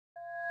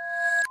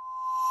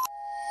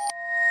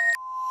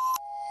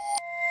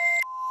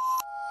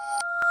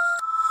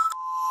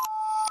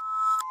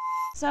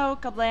So,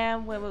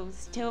 Kablam, we will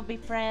still be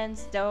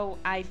friends, though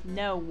I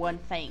know one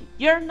thing.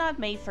 You're not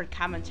made for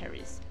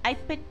commentaries. I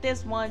picked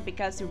this one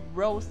because you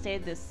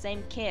roasted the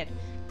same kid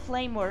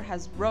Claymore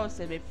has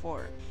roasted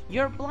before.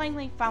 You're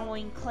blindly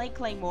following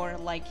Claymore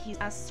like he's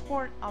a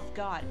sort of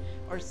god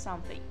or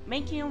something,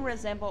 making him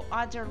resemble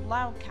other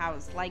loud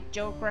cows like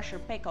Joe Crusher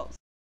Pickles.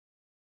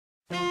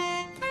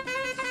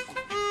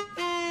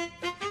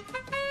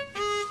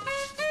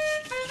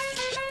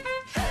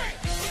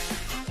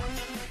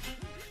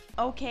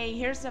 Okay,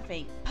 here's the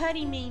thing.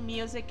 Putting mean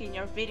music in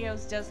your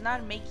videos does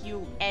not make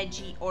you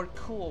edgy or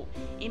cool.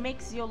 It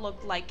makes you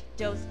look like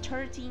those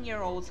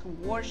 13-year-olds who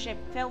worship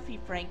Filthy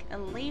Frank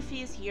and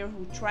Leafy's here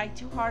who try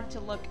too hard to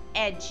look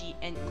edgy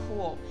and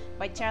cool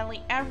by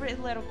telling every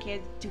little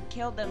kid to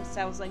kill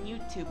themselves on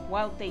YouTube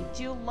while they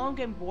do long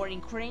and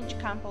boring cringe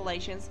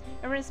compilations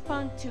and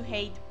respond to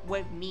hate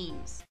with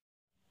memes.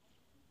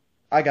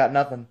 I got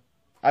nothing.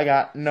 I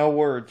got no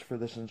words for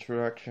this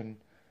introduction.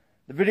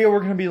 The video we're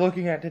going to be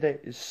looking at today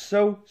is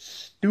so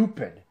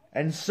stupid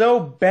and so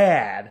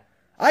bad,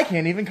 I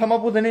can't even come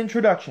up with an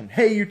introduction.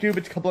 Hey YouTube,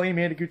 it's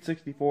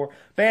KaBlamBandicoot64,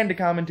 Band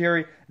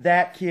Commentary,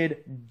 that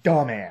kid,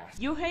 dumbass.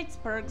 You hate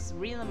Spurgs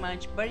really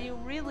much, but you're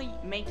really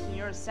making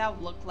yourself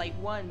look like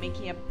one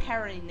making a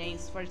parody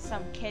names for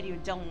some kid you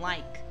don't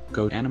like.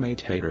 Go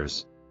animate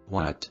haters.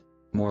 What?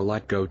 More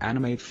like go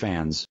animate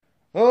fans.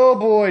 Oh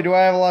boy, do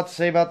I have a lot to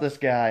say about this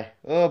guy.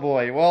 Oh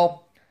boy,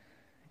 well,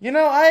 you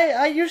know,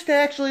 I used to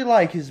actually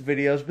like his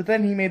videos, but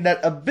then he made that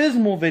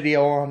abysmal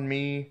video on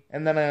me,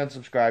 and then I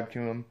unsubscribed to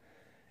him.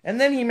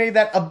 And then he made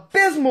that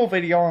abysmal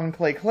video on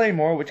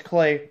Claymore, which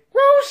Clay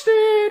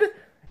roasted!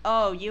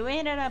 Oh, you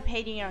ended up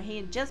hating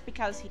him just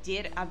because he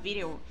did a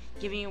video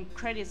giving you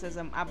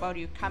criticism about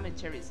your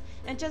commentaries,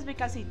 and just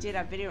because he did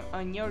a video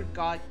on your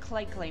god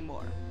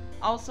Claymore.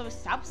 Also,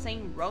 stop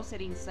saying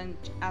roasted in such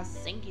a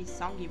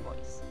singy-songy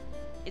voice.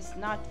 It's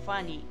not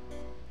funny.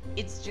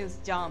 It's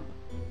just dumb.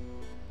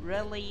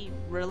 Really,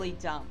 really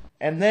dumb.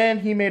 And then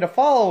he made a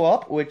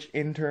follow-up, which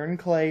in turn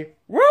Clay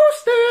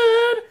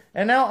roasted!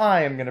 And now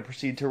I am going to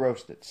proceed to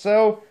roast it.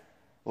 So,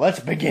 let's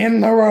begin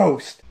the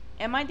roast!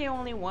 Am I the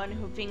only one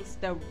who thinks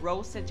the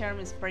roasted term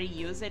is pretty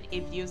used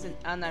if used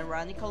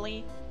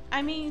unironically?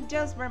 I mean, it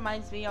just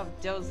reminds me of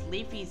those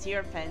Leafy's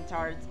here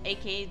fantards,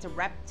 aka the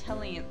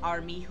reptilian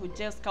army who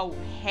just go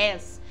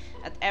hiss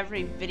at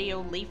every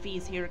video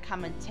Leafy's here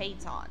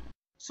commentates on.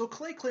 So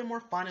Claymore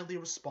finally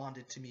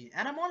responded to me,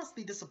 and I'm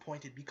honestly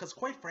disappointed because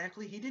quite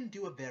frankly, he didn't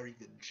do a very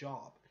good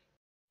job.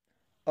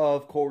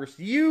 Of course,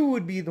 you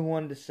would be the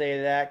one to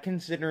say that,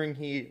 considering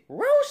he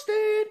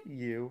roasted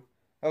you.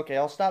 Okay,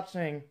 I'll stop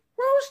saying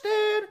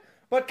roasted,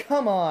 but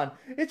come on,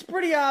 it's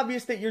pretty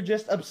obvious that you're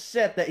just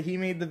upset that he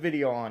made the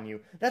video on you.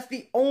 That's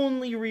the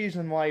only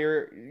reason why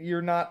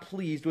you're not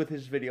pleased with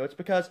his video. It's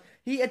because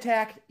he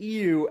attacked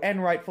you,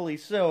 and rightfully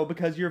so,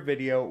 because your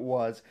video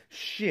was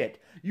shit.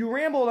 You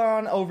rambled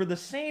on over the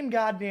same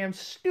goddamn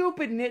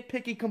stupid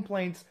nitpicky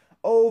complaints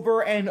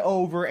over and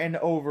over and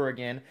over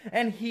again,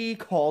 and he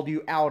called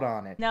you out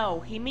on it. No,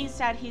 he means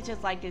that he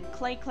just liked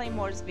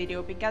Claymore's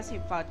video because he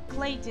thought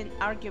Clay didn't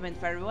argument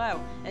very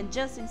well, and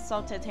just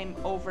insulted him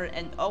over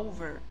and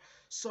over.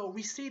 So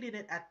restating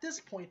it at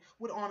this point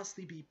would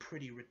honestly be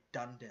pretty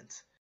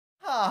redundant.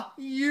 Ha!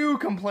 You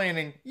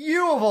complaining,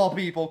 you of all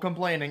people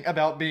complaining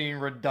about being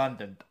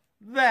redundant.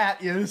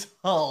 That is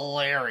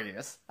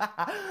hilarious.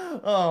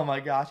 Oh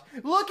my gosh.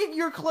 Look at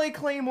your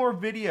Claymore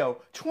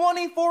video.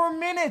 24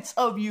 minutes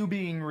of you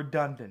being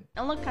redundant.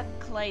 And look at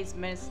Clay's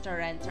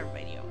Mr. Enter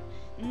video.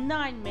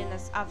 9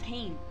 minutes of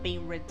him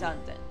being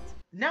redundant.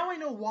 Now I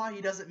know why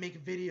he doesn't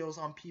make videos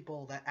on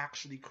people that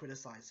actually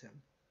criticize him.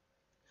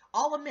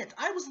 I'll admit,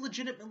 I was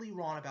legitimately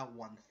wrong about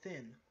one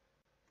thing.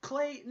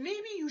 Clay,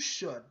 maybe you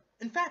should.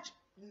 In fact,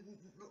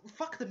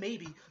 fuck the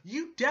maybe.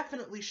 You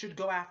definitely should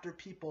go after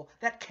people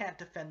that can't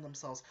defend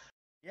themselves.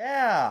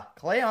 Yeah,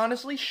 Clay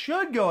honestly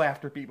should go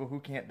after people who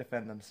can't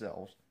defend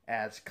themselves,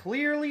 as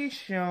clearly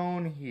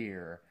shown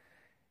here.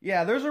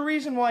 Yeah, there's a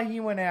reason why he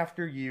went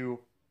after you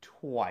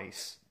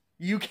twice.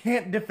 You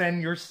can't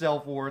defend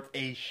yourself worth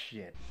a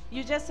shit.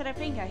 You just said a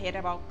thing I hate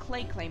about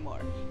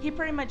Claymore. He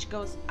pretty much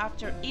goes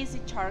after easy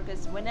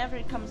targets whenever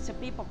it comes to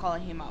people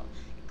calling him out.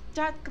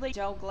 That Clay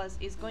Douglas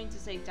is going to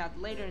say that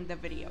later in the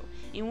video,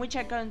 in which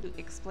I'm going to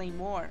explain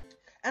more.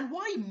 And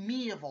why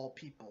me of all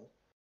people?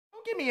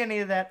 Don't give me any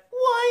of that,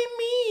 why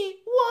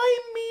me? Why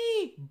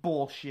me?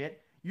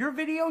 Bullshit. Your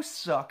video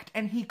sucked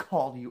and he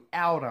called you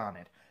out on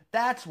it.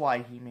 That's why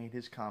he made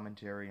his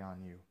commentary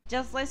on you.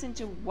 Just listen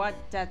to what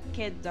that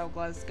kid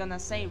Douglas is gonna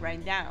say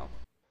right now.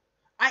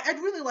 I'd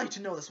really like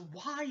to know this.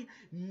 Why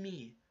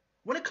me?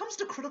 When it comes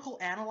to critical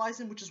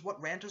analyzing, which is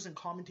what ranters and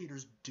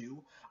commentators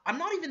do, I'm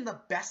not even the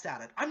best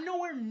at it. I'm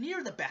nowhere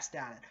near the best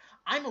at it.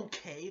 I'm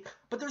okay,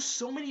 but there's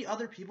so many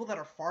other people that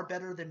are far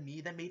better than me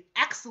that made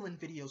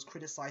excellent videos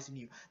criticizing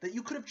you that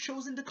you could have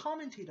chosen to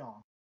commentate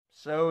on.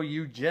 So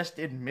you just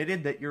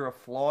admitted that you're a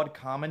flawed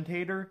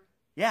commentator?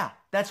 Yeah,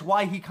 that's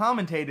why he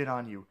commentated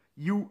on you.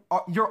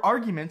 Your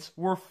arguments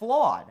were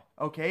flawed,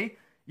 okay?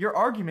 Your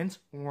arguments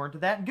weren't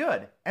that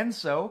good. And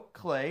so,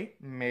 Clay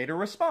made a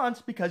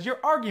response because your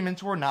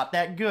arguments were not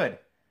that good.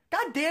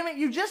 God damn it,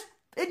 you just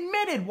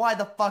admitted why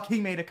the fuck he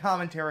made a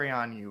commentary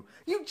on you.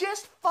 You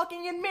just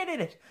fucking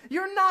admitted it.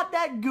 You're not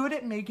that good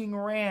at making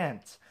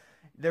rants.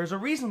 There's a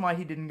reason why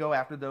he didn't go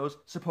after those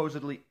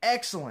supposedly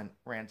excellent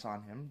rants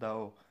on him,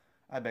 though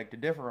I beg to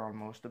differ on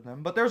most of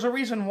them. But there's a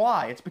reason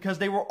why. It's because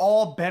they were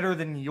all better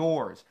than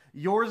yours.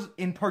 Yours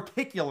in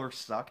particular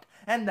sucked,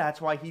 and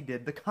that's why he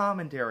did the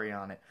commentary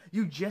on it.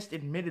 You just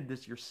admitted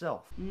this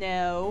yourself.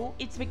 No,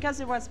 it's because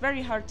it was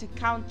very hard to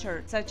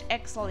counter such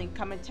excellent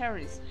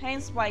commentaries,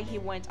 hence why he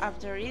went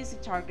after easy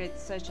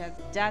targets such as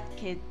that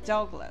kid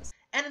Douglas.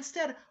 And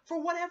instead,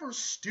 for whatever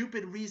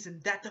stupid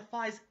reason that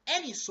defies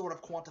any sort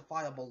of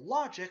quantifiable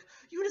logic,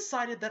 you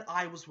decided that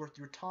I was worth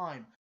your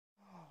time.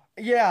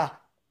 Yeah,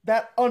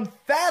 that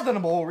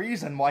unfathomable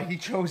reason why he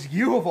chose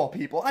you of all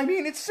people. I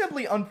mean, it's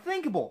simply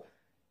unthinkable.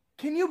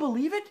 Can you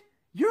believe it?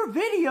 Your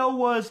video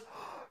was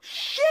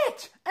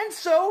shit! And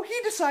so he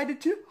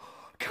decided to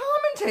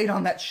commentate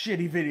on that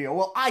shitty video.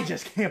 Well, I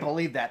just can't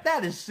believe that.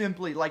 That is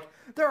simply, like,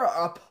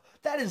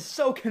 that is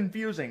so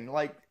confusing.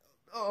 Like,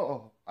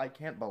 oh, I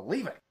can't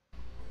believe it.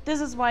 This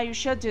is why you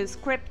should do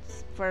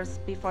scripts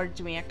first before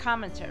doing a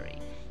commentary.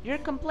 You're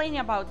complaining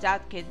about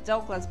that kid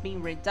Douglas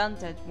being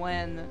redundant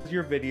when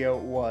your video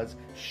was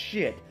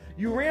shit.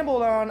 You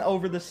rambled on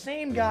over the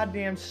same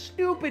goddamn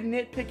stupid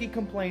nitpicky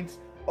complaints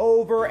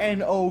over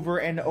and over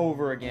and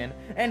over again,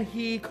 and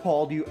he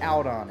called you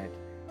out on it.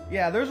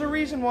 Yeah, there's a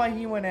reason why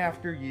he went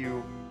after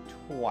you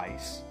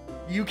twice.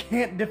 You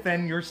can't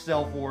defend your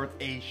self-worth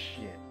a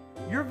shit.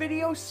 Your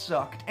video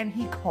sucked, and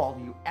he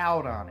called you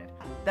out on it.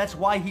 That's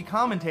why he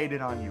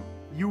commentated on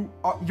you.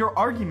 Your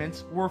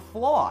arguments were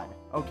flawed,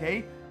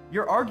 okay?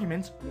 Your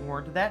arguments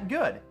weren't that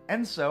good.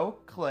 And so,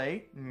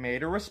 Clay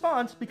made a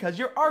response because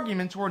your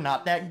arguments were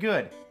not that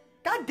good.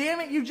 God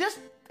damn it, you just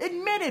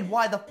admitted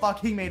why the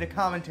fuck he made a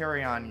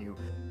commentary on you.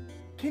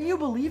 Can you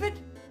believe it?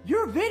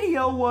 Your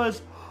video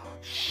was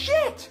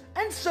shit!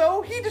 And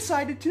so, he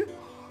decided to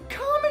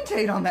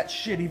commentate on that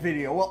shitty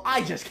video. Well,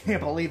 I just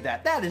can't believe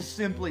that. That is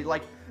simply,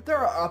 like,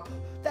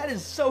 that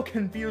is so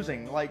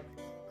confusing. Like,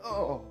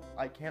 oh,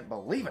 I can't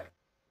believe it.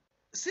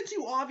 Since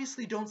you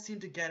obviously don't seem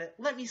to get it,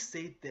 let me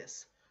say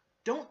this.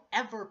 Don't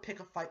ever pick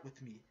a fight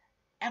with me.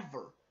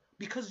 Ever.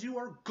 Because you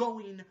are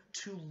going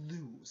to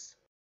lose.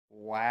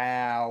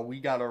 Wow, we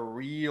got a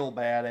real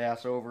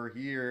badass over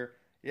here.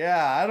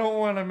 Yeah, I don't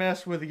want to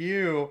mess with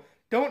you.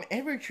 Don't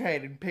ever try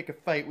to pick a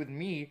fight with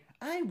me.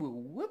 I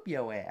will whoop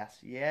your ass.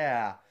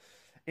 Yeah.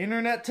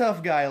 Internet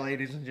tough guy,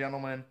 ladies and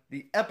gentlemen.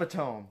 The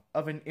epitome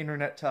of an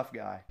internet tough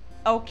guy.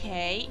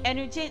 Okay, and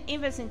you didn't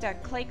even think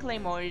that Clay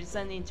Claymore is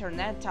an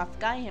internet tough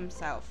guy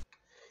himself.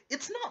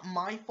 It's not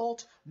my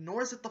fault,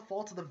 nor is it the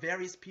fault of the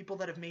various people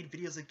that have made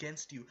videos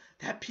against you,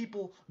 that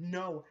people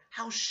know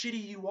how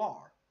shitty you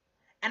are.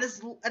 And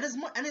as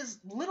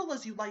little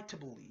as you like to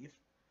believe,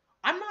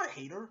 I'm not a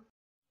hater.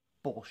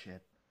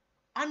 Bullshit.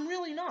 I'm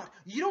really not.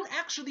 You don't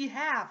actually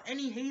have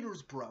any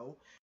haters, bro.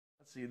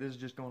 Let's see, this is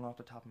just going off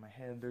the top of my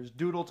head. There's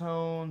Doodle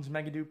Tones,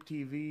 Megadupe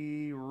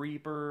TV,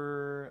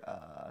 Reaper,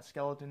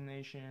 Skeleton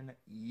Nation,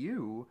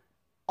 you.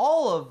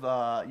 All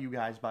of you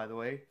guys, by the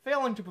way,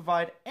 failing to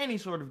provide any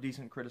sort of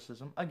decent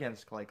criticism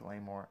against Clay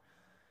Claymore.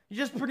 You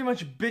just pretty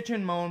much bitch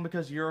and moan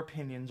because your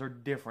opinions are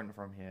different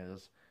from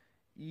his.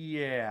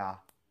 Yeah.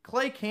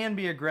 Clay can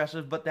be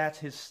aggressive, but that's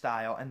his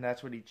style, and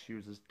that's what he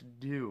chooses to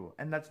do.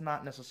 And that's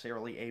not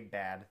necessarily a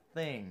bad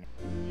thing.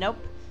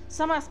 Nope.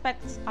 Some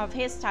aspects of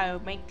his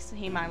style makes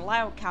him a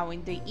loud cow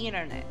in the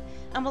internet.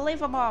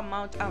 Unbelievable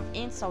amount of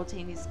insult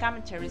in his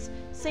commentaries,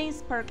 saying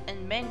Spurk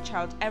and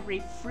Manchild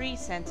every 3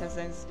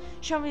 sentences,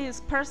 showing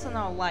his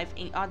personal life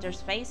in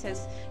others'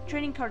 faces,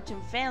 treating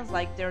cartoon fans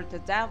like they're the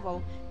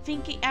devil,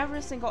 thinking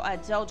every single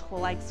adult who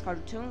likes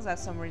cartoons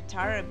as some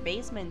retired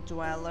basement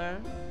dweller,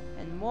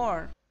 and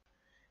more.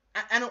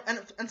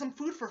 And some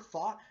food for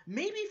thought,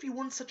 maybe if you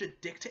weren't such a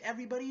dick to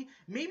everybody,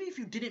 maybe if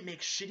you didn't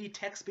make shitty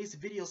text-based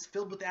videos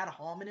filled with ad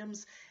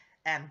hominems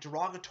and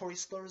derogatory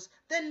slurs,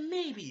 then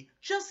maybe,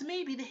 just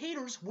maybe, the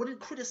haters wouldn't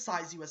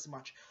criticize you as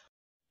much.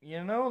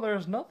 You know,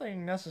 there's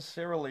nothing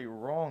necessarily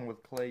wrong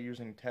with Clay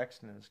using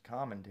text in his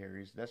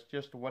commentaries. That's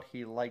just what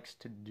he likes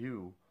to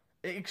do.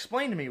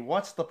 Explain to me,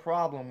 what's the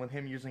problem with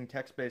him using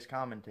text-based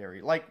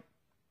commentary? Like,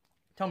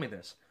 tell me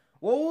this.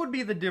 What would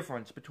be the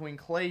difference between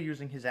Clay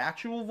using his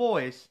actual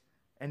voice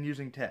and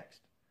using text?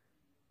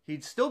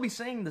 He'd still be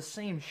saying the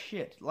same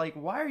shit. Like,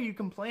 why are you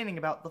complaining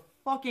about the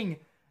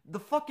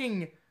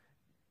fucking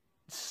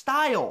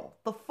style,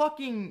 the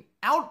fucking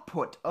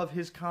output of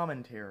his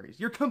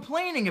commentaries? You're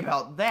complaining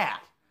about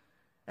that.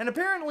 And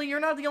apparently you're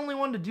not the only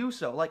one to do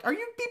so. Like, are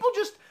you people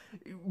just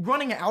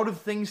running out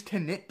of things to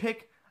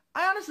nitpick?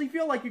 I honestly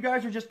feel like you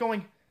guys are just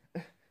going,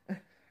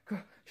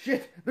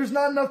 shit, there's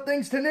not enough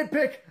things to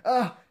nitpick.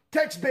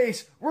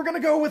 Text-based, we're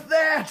gonna go with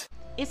that!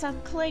 It's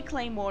that Clay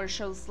Claymore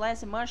shows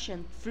less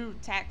emotion through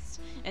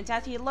text, and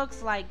that he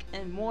looks like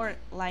and more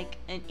like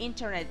an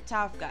internet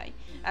tough guy,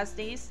 as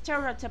the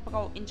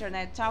stereotypical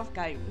internet tough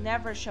guy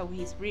never show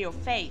his real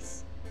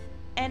face.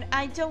 And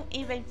I don't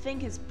even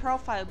think his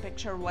profile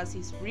picture was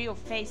his real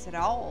face at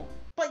all.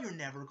 But you're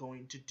never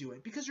going to do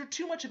it because you're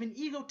too much of an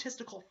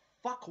egotistical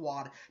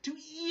fuckwad to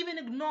even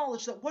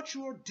acknowledge that what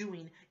you are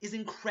doing is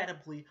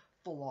incredibly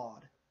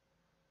flawed.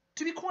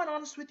 To be quite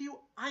honest with you,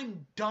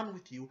 I'm done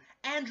with you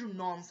and your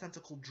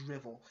nonsensical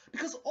drivel,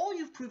 because all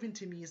you've proven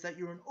to me is that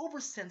you're an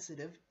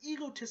oversensitive,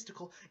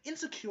 egotistical,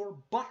 insecure,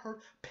 butthurt,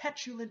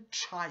 petulant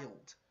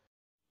child.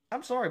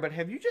 I'm sorry, but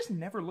have you just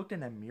never looked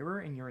in a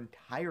mirror in your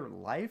entire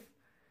life?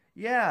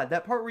 Yeah,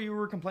 that part where you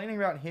were complaining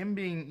about him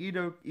being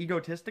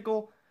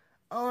egotistical?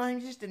 Oh,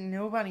 I'm just a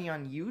nobody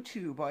on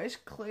YouTube. Why is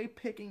Clay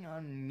picking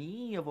on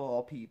me of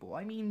all people?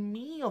 I mean,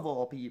 me of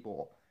all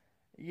people.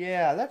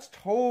 Yeah, that's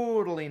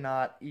totally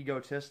not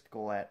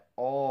egotistical at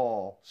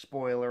all.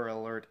 Spoiler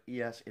alert,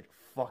 yes, it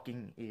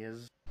fucking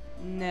is.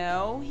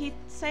 No, he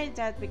said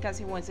that because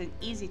he was an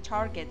easy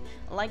target,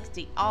 like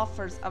the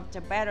offers of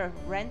the better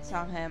rents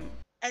on him.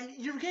 And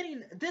you're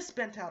getting this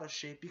bent out of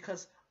shape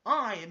because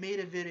I made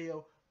a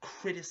video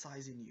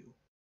criticizing you.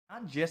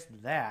 Not just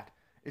that,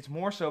 it's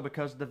more so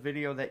because the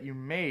video that you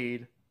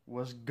made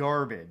was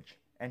garbage,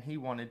 and he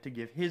wanted to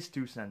give his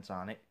 2 cents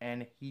on it,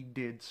 and he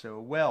did so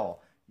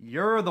well.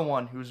 You're the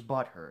one who's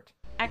butthurt.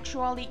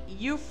 Actually,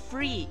 you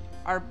three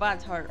are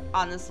butthurt,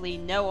 honestly,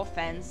 no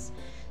offense.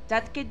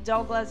 That kid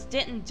Douglas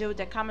didn't do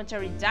the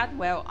commentary that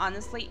well,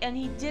 honestly, and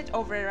he did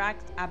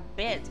overact a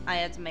bit, I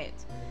admit.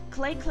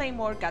 Clay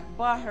Claymore got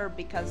butthurt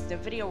because the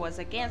video was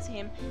against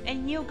him,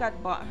 and you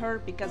got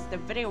butthurt because the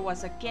video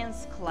was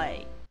against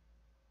Clay.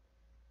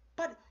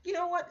 But you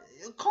know what?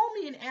 Call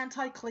me an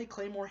anti-Clay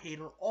Claymore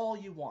hater all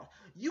you want.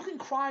 You can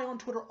cry on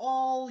Twitter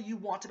all you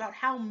want about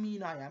how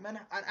mean I am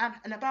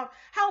and about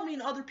how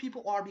mean other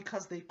people are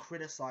because they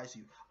criticize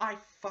you. I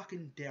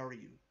fucking dare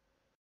you.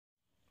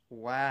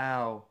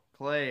 Wow,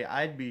 Clay,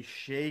 I'd be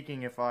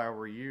shaking if I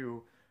were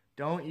you.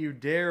 Don't you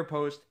dare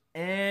post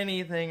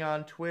anything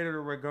on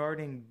Twitter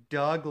regarding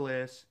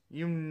Douglas.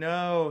 You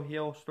know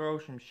he'll throw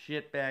some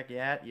shit back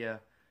at you.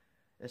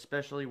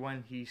 Especially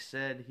when he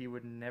said he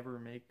would never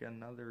make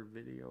another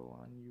video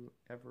on you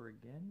ever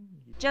again.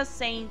 Just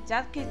saying,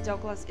 that kid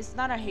Douglas is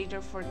not a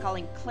hater for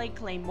calling Clay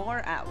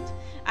Claymore out.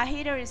 A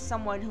hater is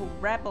someone who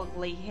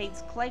rabidly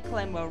hates Clay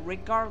Claymore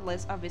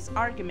regardless of his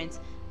arguments,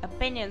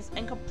 opinions,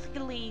 and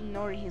completely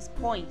ignore his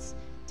points.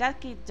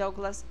 That kid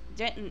Douglas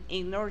didn't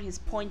ignore his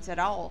points at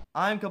all.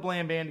 I'm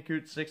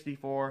KaBlamBandicoot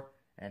 64,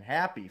 and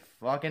happy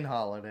fucking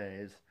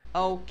holidays.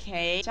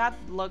 Okay, that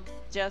looked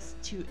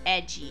just too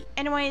edgy.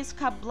 Anyways,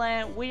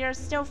 KaBlam, we are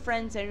still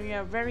friends and you're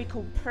a very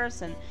cool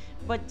person,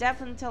 but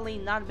definitely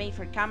not made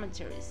for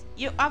commentaries.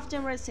 You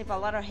often receive a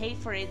lot of hate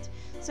for it,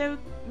 so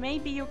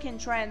maybe you can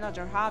try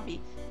another hobby,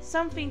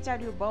 something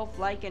that you both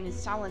like and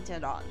is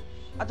talented on.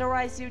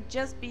 Otherwise, you'd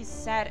just be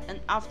sad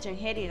and often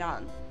hated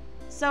on.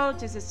 So,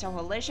 this is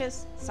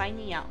Delicious,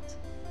 signing out.